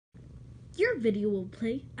Your video will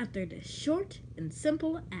play after this short and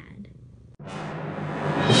simple ad.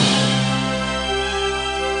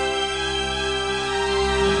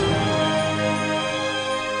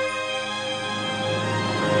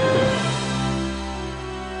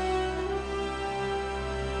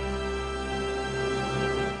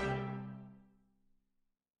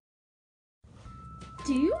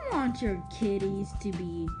 Do you want your kitties to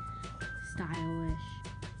be stylish?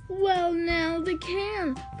 Well, now they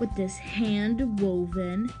can with this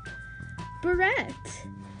hand-woven beret.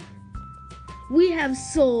 We have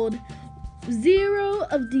sold 0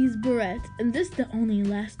 of these berets, and this is the only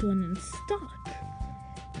last one in stock.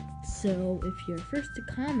 So if you're first to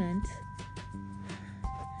comment,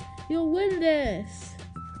 you'll win this.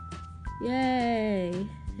 Yay!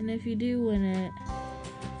 And if you do win it,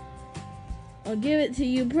 I'll give it to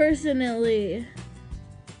you personally.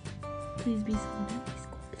 Please be someone at my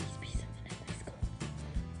school. Please be someone at my school.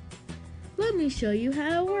 Let me show you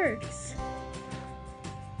how it works.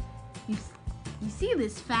 You see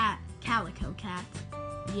this fat calico cat?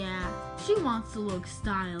 Yeah, she wants to look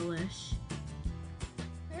stylish.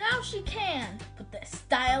 Now she can with this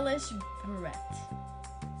stylish beret.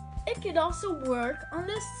 It could also work on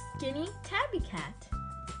this skinny tabby cat.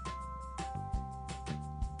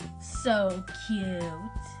 So cute.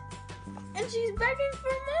 And she's begging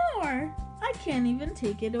for more. I can't even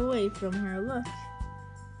take it away from her. Look.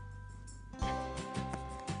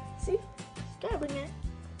 See? She's grabbing it.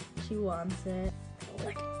 She wants it.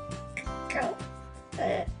 Look. Go.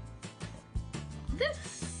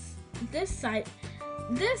 This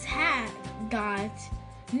hat got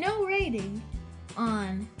no rating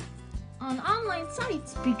on online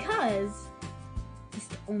sites because it's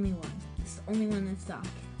the only one. It's the only one in stock.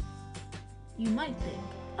 You might think,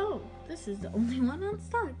 oh, this is the only one on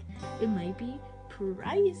stock. It might be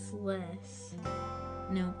priceless.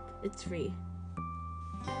 Nope, it's free.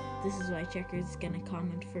 This is why Checkers is gonna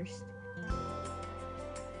comment first.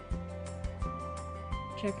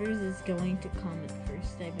 Checkers is going to comment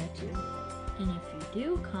first, I bet you. And if you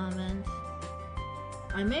do comment,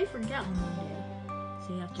 I may forget on Monday,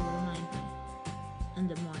 so you have to remind me in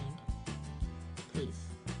the morning. Please.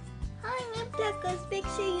 Hi, Niptuckers. Make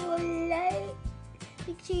sure you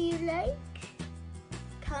like,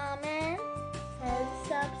 comment, and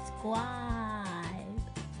subscribe.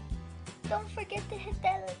 Don't forget to hit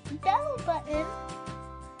that bell button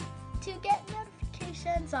to get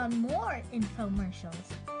notifications on more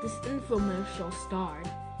infomercials. This infomercial starred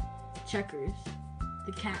Checkers,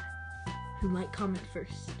 the cat, who might comment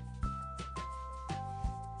first,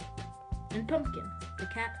 and Pumpkin, the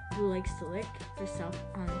cat who likes to lick herself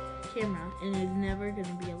on camera and is never going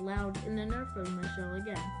to be allowed in an infomercial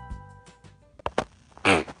again.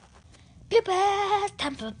 Bloopers!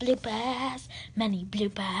 Time for bloopers! Many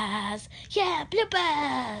bloopers! Yeah,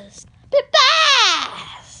 bloopers!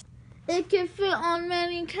 Bloopers! It can fit on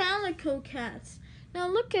many calico cats. Now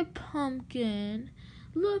look at Pumpkin.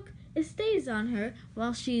 Look, it stays on her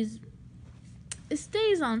while she's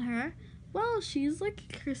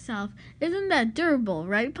licking herself. Isn't that durable,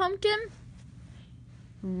 right, Pumpkin?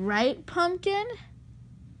 Right, Pumpkin?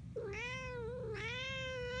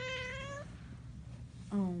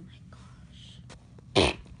 Oh my gosh.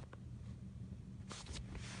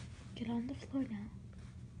 Get on the floor now.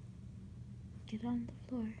 Get on the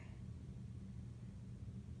floor.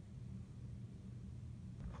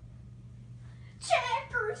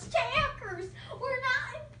 Checkers!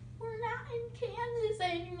 We're not in Kansas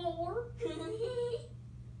anymore.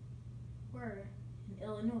 We're in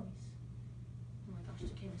Illinois. Oh my gosh, the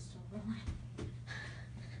camera's still rolling.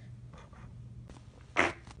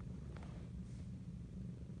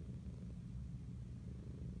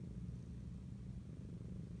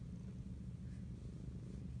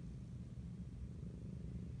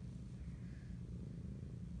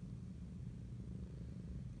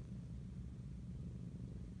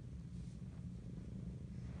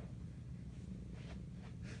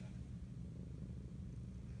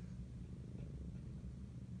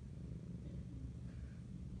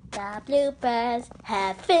 The bloopers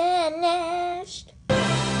have finished.